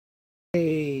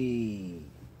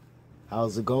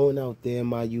How's it going out there,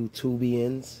 my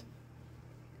YouTubians?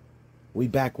 We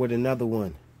back with another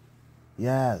one.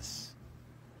 Yes.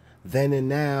 Then and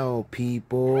now,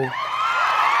 people.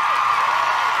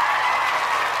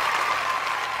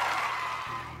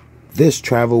 This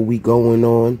travel we going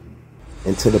on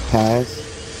into the past.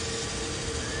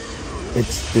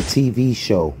 It's the TV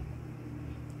show.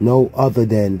 No other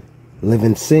than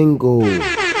Living Single.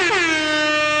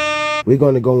 We're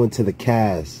going to go into the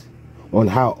cast on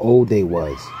how old they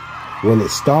was when it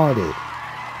started,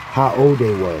 how old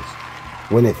they was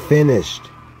when it finished,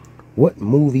 what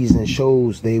movies and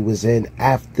shows they was in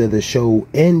after the show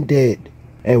ended,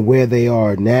 and where they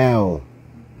are now.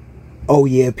 Oh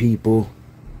yeah, people,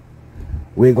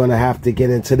 we're gonna have to get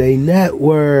into their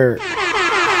network.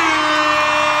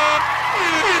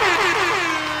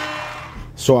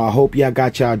 So I hope y'all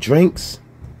got y'all drinks,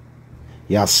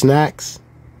 y'all snacks,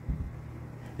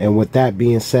 and with that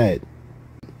being said,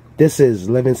 this is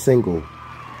Living Single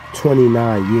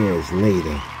 29 years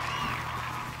later.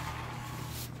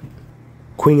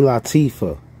 Queen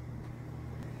Latifah,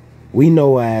 we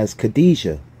know her as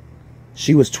Khadijah.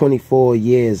 She was 24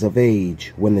 years of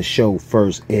age when the show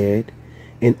first aired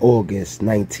in August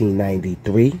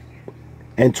 1993,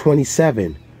 and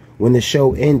 27 when the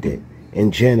show ended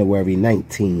in January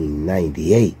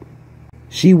 1998.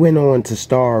 She went on to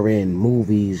star in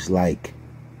movies like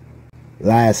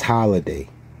Last Holiday,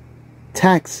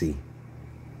 Taxi,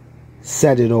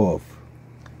 Set It Off.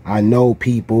 I know,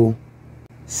 people,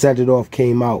 Set It Off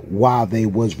came out while they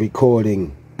was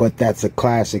recording, but that's a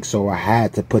classic, so I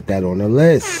had to put that on the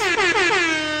list.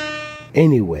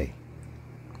 Anyway,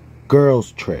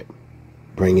 Girls Trip,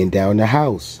 Bringing Down the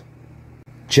House,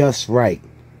 Just Right,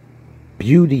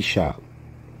 Beauty Shop.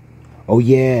 Oh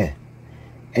yeah,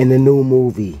 and the new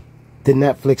movie, the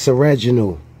Netflix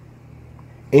original,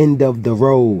 End of the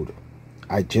Road.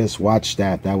 I just watched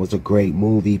that. That was a great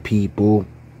movie, people.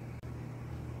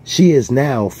 She is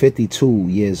now 52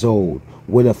 years old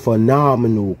with a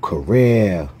phenomenal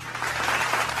career.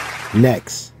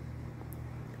 Next,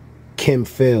 Kim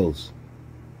Fields.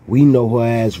 We know her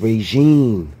as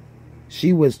Regine.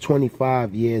 She was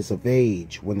 25 years of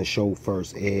age when the show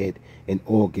first aired in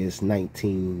August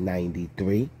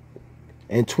 1993,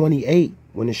 and 28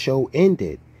 when the show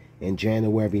ended in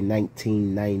January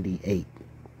 1998.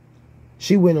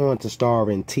 She went on to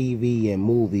star in TV and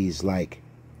movies like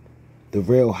The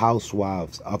Real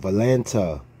Housewives of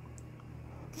Atlanta,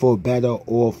 For Better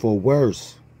or For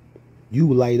Worse,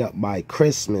 You Light Up My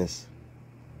Christmas,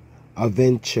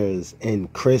 Adventures in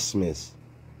Christmas,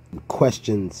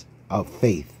 Questions of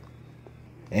Faith,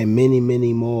 and many,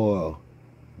 many more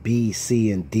B,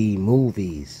 C, and D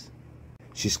movies.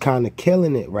 She's kind of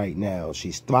killing it right now.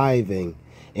 She's thriving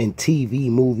in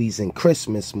TV movies and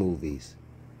Christmas movies.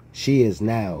 She is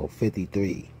now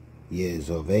 53 years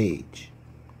of age,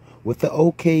 with an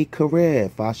okay career,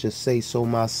 if I should say so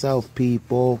myself,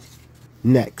 people.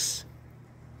 Next,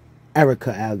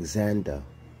 Erica Alexander.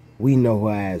 We know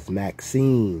her as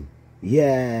Maxine.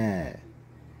 Yeah,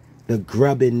 the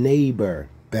grubbing neighbor,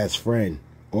 best friend,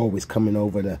 always coming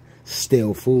over to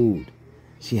steal food.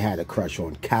 She had a crush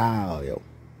on Kyle.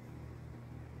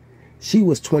 She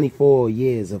was 24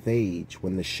 years of age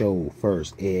when the show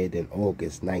first aired in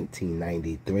August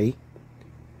 1993,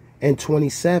 and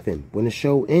 27 when the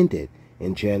show ended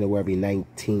in January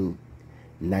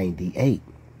 1998.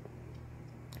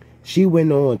 She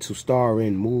went on to star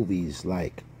in movies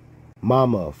like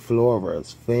Mama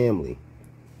Flora's Family,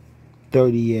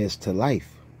 30 Years to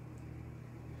Life,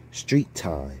 Street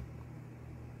Time,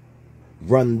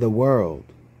 Run the World.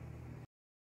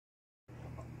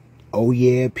 Oh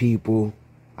yeah, people,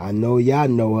 I know y'all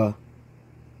know her.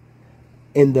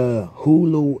 In the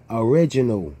Hulu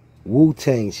original,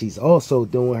 Wu-Tang, she's also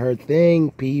doing her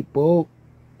thing, people.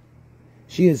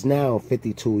 She is now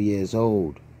 52 years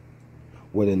old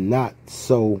with a not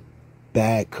so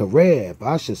bad career, if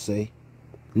I should say.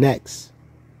 Next,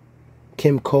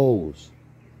 Kim Coles.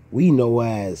 We know her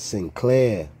as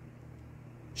Sinclair.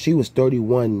 She was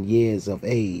 31 years of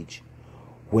age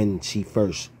when she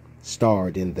first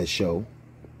starred in the show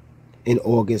in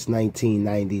August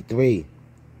 1993,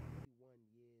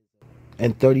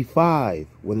 and 35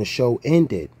 when the show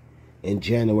ended in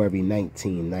January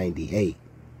 1998.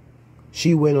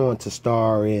 She went on to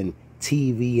star in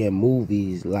TV and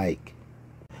movies like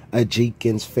A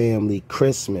Jenkins Family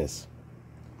Christmas,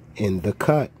 In the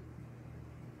Cut,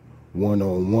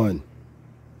 One-on-One,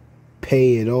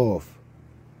 Pay It Off,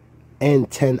 and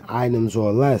 10 Items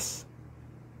or Less.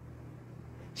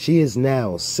 She is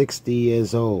now 60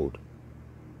 years old,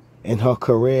 and her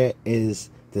career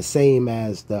is the same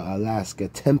as the Alaska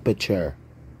temperature.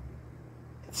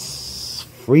 It's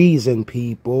freezing,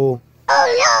 people.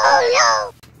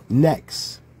 Oh no.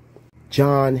 Next,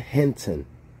 John Hinton.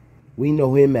 We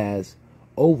know him as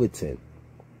Overton.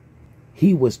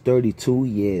 He was 32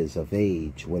 years of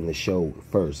age when the show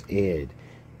first aired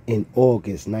in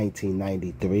August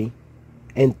 1993,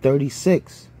 and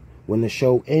 36 when the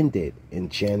show ended in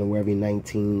January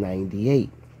 1998.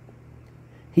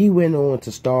 He went on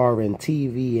to star in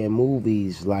TV and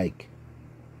movies like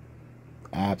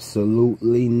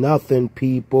absolutely nothing,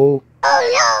 people.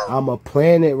 Oh no. I'ma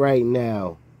plan it right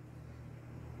now,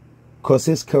 cause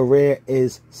his career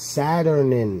is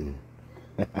Saturnin.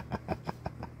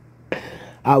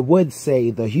 I would say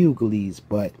the Hughleys,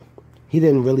 but he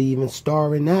didn't really even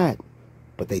star in that.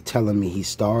 But they telling me he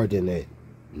starred in it.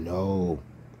 No.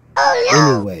 Oh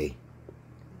no. Anyway,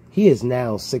 he is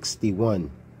now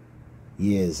 61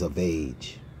 years of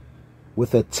age,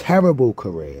 with a terrible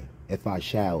career, if I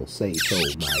shall say so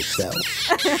myself.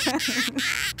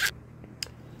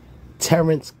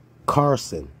 Terrence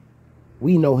Carson.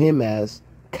 We know him as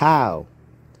Kyle.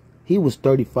 He was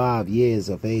 35 years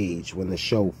of age when the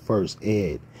show first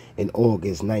aired in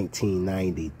August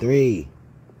 1993,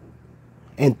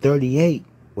 and 38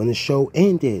 when the show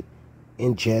ended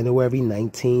in January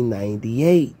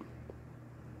 1998.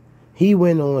 He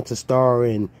went on to star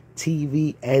in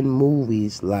TV and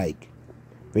movies like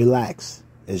Relax,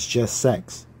 It's Just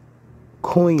Sex,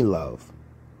 Coin Love,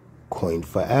 Coin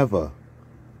Forever,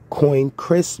 Coin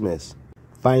Christmas,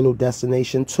 Final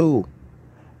Destination 2,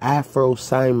 Afro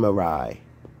Samurai,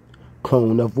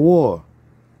 Clone of War,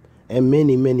 and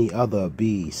many, many other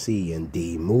B, C, and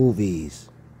D movies.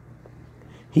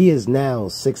 He is now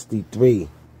 63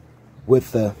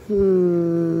 with a,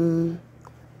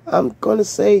 I'm gonna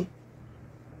say,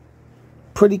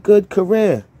 pretty good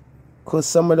career, because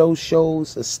some of those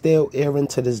shows are still airing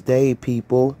to this day,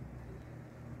 people.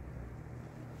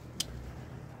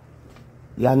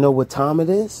 Y'all know what time it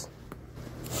is?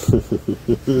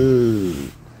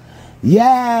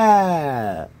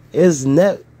 Yeah, it's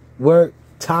network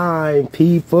time,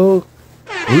 people.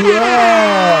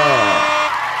 Yeah.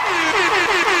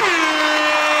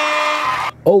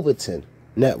 Overton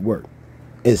network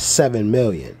is 7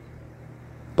 million.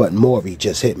 But Maury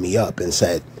just hit me up and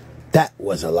said that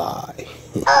was a lie.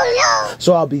 Oh no.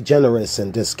 So I'll be generous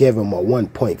and just give him a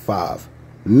 1.5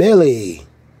 milli.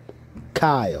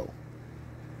 Kyle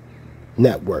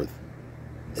net worth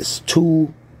is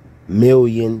 $2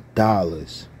 million.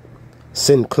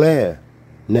 Sinclair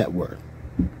net worth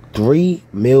 $3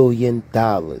 million.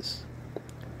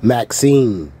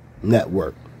 Maxine net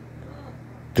worth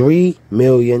 $3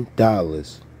 million.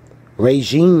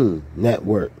 Regine net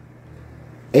worth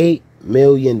 $8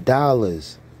 million.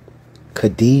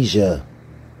 Khadijah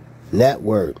net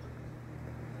worth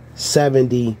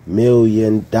 $70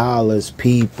 million,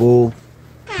 people.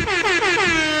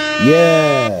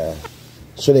 Yeah.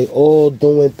 So they all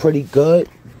doing pretty good.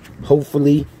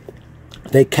 Hopefully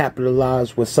they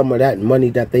capitalize with some of that money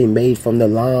that they made from the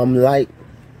limelight,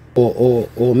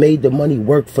 or made the money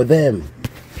work for them.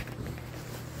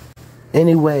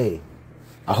 Anyway,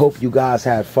 I hope you guys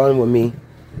had fun with me,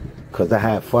 because I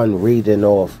had fun reading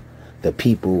off the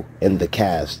people in the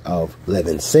cast of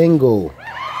Living Single,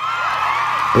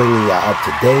 bringing y'all up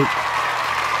to date.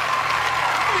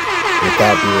 With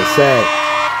that being said,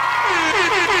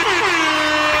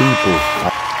 people,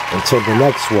 until the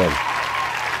next one,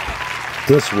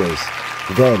 this was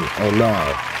Then or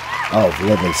Now of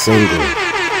Living Single.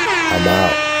 I'm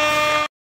out.